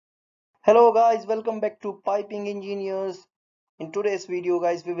Hello guys, welcome back to Piping Engineers. In today's video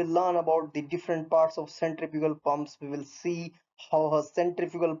guys, we will learn about the different parts of centrifugal pumps. We will see how a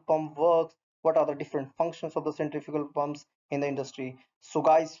centrifugal pump works, what are the different functions of the centrifugal pumps in the industry. So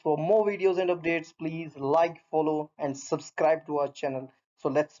guys, for more videos and updates, please like, follow and subscribe to our channel. So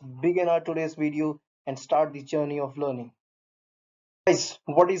let's begin our today's video and start the journey of learning. Guys,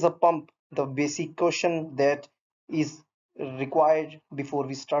 what is a pump? The basic question that is required before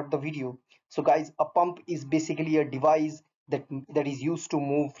we start the video. So guys, a pump is basically a device that is used to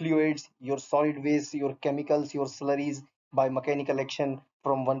move fluids, your solid waste, your chemicals, your slurries by mechanical action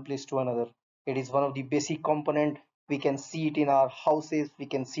from one place to another. It is one of the basic component. We can see it in our houses, we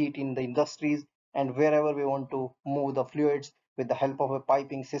can see it in the industries, and wherever we want to move the fluids with the help of a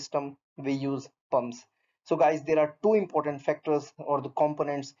piping system, we use pumps. So guys, there are two important factors or the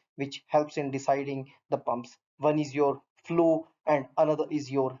components which helps in deciding the pumps. One is your flow and another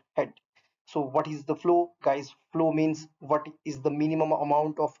is your head. So what is the flow? Guys, flow means what is the minimum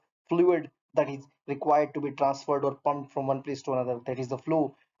amount of fluid that is required to be transferred or pumped from one place to another. That is the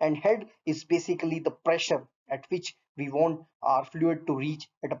flow. And head is basically the pressure at which we want our fluid to reach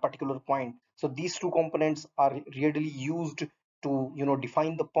at a particular point. So these two components are readily used to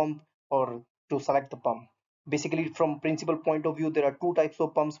define the pump or to select the pump. Basically, from principal point of view, there are two types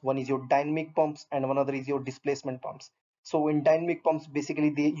of pumps. One is your dynamic pumps and one other is your displacement pumps. So in dynamic pumps,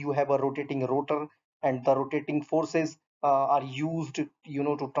 basically you have a rotating rotor, and the rotating forces are used to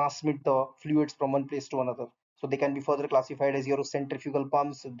transmit the fluids from one place to another. So they can be further classified as your centrifugal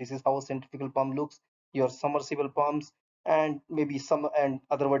pumps. This is how a centrifugal pump looks, your submersible pumps, and maybe some and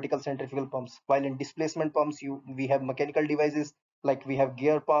other vertical centrifugal pumps. While in displacement pumps, we have mechanical devices like we have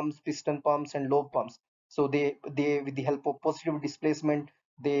gear pumps, piston pumps and lobe pumps. So they with the help of positive displacement,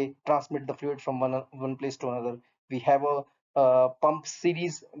 they transmit the fluid from one place to another. We have a pump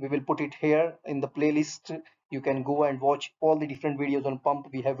series. We will put it here in the playlist. You can go and watch all the different videos on pump.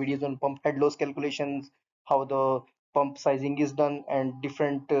 We have videos on pump head loss calculations, how the pump sizing is done, and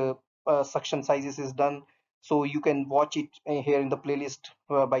different suction sizes is done. So you can watch it here in the playlist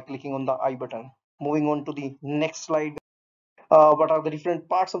by clicking on the I button. Moving on to the next slide. What are the different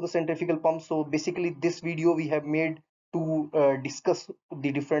parts of the centrifugal pump? So basically this video we have made to discuss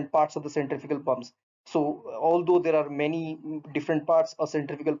the different parts of the centrifugal pumps. So although there are many different parts a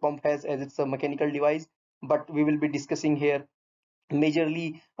centrifugal pump has, as it's a mechanical device, but we will be discussing here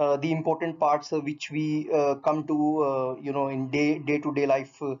majorly the important parts which we come to in day to day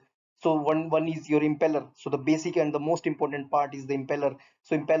life. So one is your impeller. So the basic and the most important part is the impeller.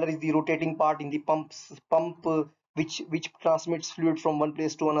 So impeller is the rotating part in the pump which transmits fluid from one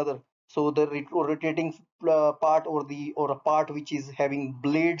place to another. So the rotating part, or a part which is having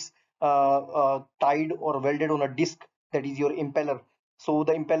blades tied or welded on a disc, that is your impeller. So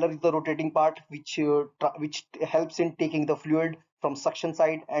the impeller is the rotating part which helps in taking the fluid from suction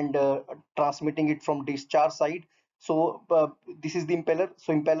side and transmitting it from discharge side. So this is the impeller.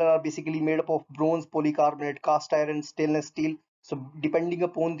 So impeller are basically made up of bronze, polycarbonate, cast iron, stainless steel. So depending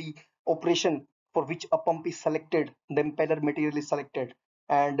upon the operation for which a pump is selected, the impeller material is selected.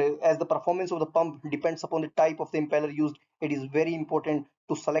 And as the performance of the pump depends upon the type of the impeller used, it is very important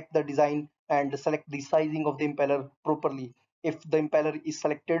to select the design and select the sizing of the impeller properly. If the impeller is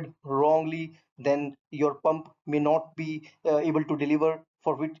selected wrongly, then your pump may not be able to deliver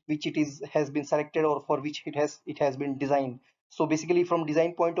for which it is has been selected, or for which it has been designed. So basically, from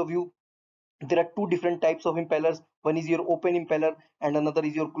design point of view, there are two different types of impellers. One is your open impeller and another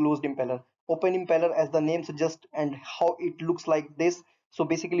is your closed impeller. Open impeller, as the name suggests, and how it looks like this. So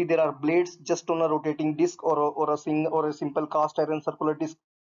basically there are blades just on a rotating disc, or a simple cast iron circular disc.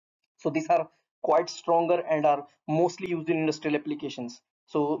 So these are quite stronger and are mostly used in industrial applications.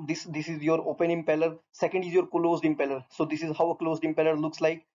 So this is your open impeller. Second is your closed impeller. So this is how a closed impeller looks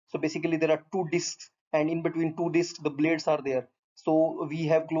like. So basically there are two discs, and in between two discs the blades are there. So we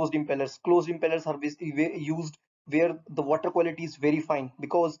have closed impellers. Closed impellers are used where the water quality is very fine,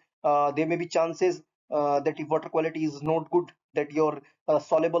 because there may be chances that if water quality is not good, that your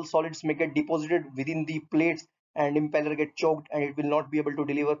soluble solids may get deposited within the plates and impeller get choked, and it will not be able to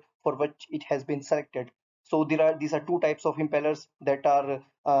deliver for which it has been selected. So these are two types of impellers that are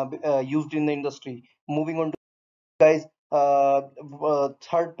used in the industry. Moving on to, guys,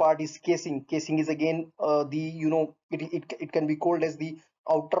 third part is casing. Casing is again the it can be called as the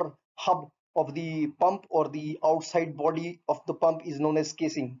outer hub of the pump, or the outside body of the pump is known as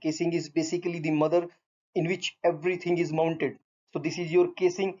casing. Casing is basically the mother in which everything is mounted. So this is your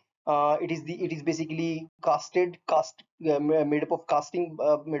casing. It is basically made up of casting,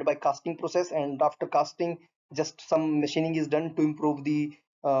 made by casting process, and after casting just some machining is done to improve the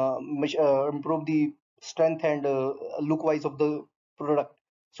improve the strength and look wise of the product.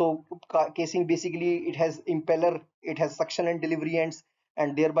 So casing basically it has impeller, it has suction and delivery ends,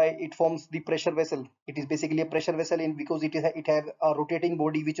 and thereby it forms the pressure vessel. It is basically a pressure vessel in because it have a rotating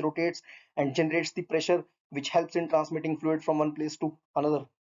body which rotates and generates the pressure which helps in transmitting fluid from one place to another.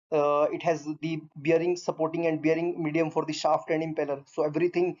 It has the bearing supporting and bearing medium for the shaft and impeller. So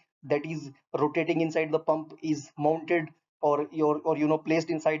everything that is rotating inside the pump is mounted or placed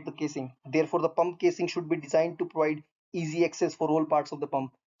inside the casing. Therefore, the pump casing should be designed to provide easy access for all parts of the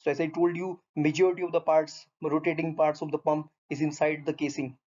pump. So as I told you, majority of the parts, rotating parts of the pump is inside the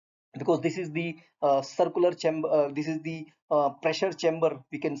casing, because this is the circular chamber, this is the pressure chamber,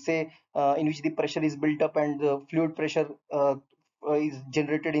 we can say, in which the pressure is built up and the fluid pressure is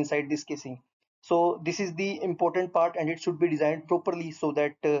generated inside this casing. So this is the important part, and it should be designed properly so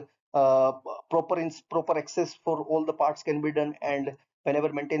that uh, proper access for all the parts can be done, and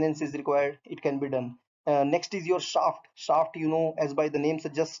whenever maintenance is required it can be done. Next is your shaft, as by the name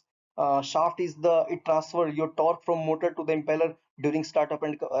suggests, shaft is the it transfer your torque from motor to the impeller during startup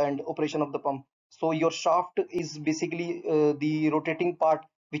and operation of the pump. So your shaft is basically the rotating part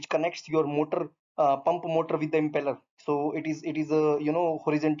which connects your motor, pump motor with the impeller. So it is a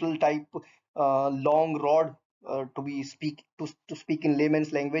horizontal type long rod, to speak in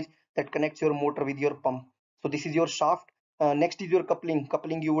layman's language, that connects your motor with your pump. So this is your shaft. Next is your coupling.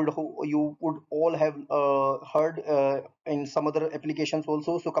 You would all have heard in some other applications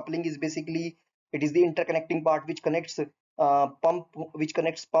also. So coupling is basically, it is the interconnecting part which connects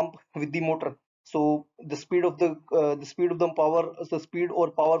pump with the motor. So the speed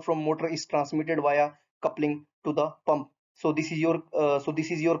or power from motor is transmitted via coupling to the pump. So this is your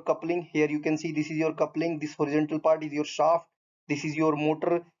coupling. Here you can see, this is your coupling. This horizontal part is your shaft. This is your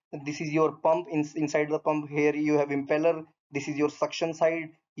motor. This is your pump. Inside the pump, here you have impeller. This is your suction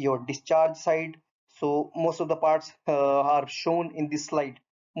side, your discharge side. So most of the parts are shown in this slide.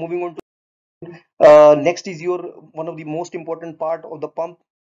 Moving on to next is your one of the most important part of the pump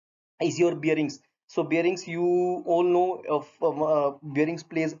is your bearings. So bearings, you all know of bearings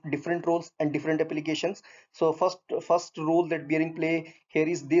plays different roles and different applications. So first role that bearing play here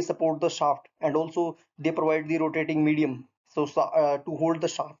is they support the shaft, and also they provide the rotating medium. So to hold the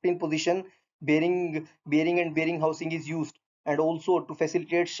shaft in position, bearing and bearing housing is used, and also to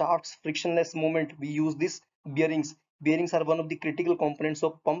facilitate shaft's frictionless movement we use this bearings. Bearings are one of the critical components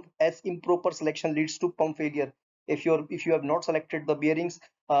of pump, as improper selection leads to pump failure. If you have not selected the bearings,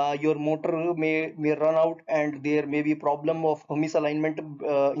 your motor may run out, and there may be problem of misalignment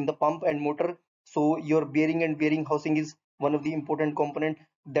in the pump and motor. So your bearing and bearing housing is one of the important component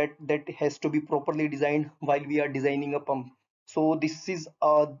that has to be properly designed while we are designing a pump. So these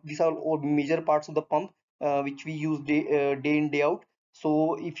are all major parts of the pump which we use day in day out.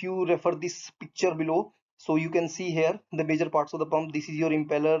 So if you refer this picture below, so you can see here the major parts of the pump. This is your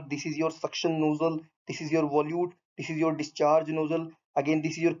impeller, this is your suction nozzle, this is your volute, this is your discharge nozzle. Again,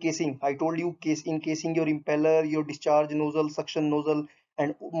 this is your casing. I told you, casing your impeller, your discharge nozzle, suction nozzle,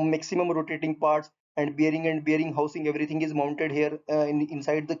 and maximum rotating parts, and bearing housing, everything is mounted here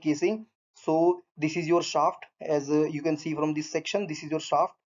inside the casing. So this is your shaft, as you can see from this section. This is your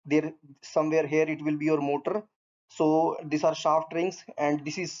shaft. There somewhere here it will be your motor. So these are shaft rings, and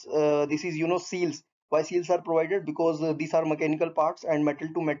this is seals. Why seals are provided? Because these are mechanical parts, and metal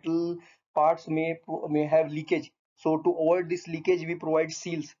to metal parts may have leakage. So to avoid this leakage, we provide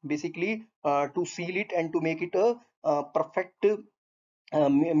seals basically to seal it and to make it a perfect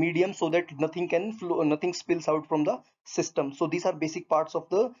medium, so that nothing can flow, nothing spills out from the system. So these are basic parts of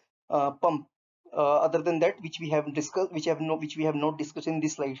the pump. Other than that, which we have discussed, which we have not discussed in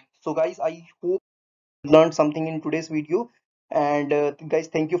this slide. So guys, I hope you learned something in today's video. And guys,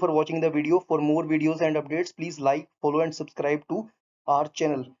 thank you for watching the video. For more videos and updates, please like, follow, and subscribe to our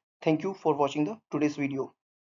channel. Thank you for watching the today's video.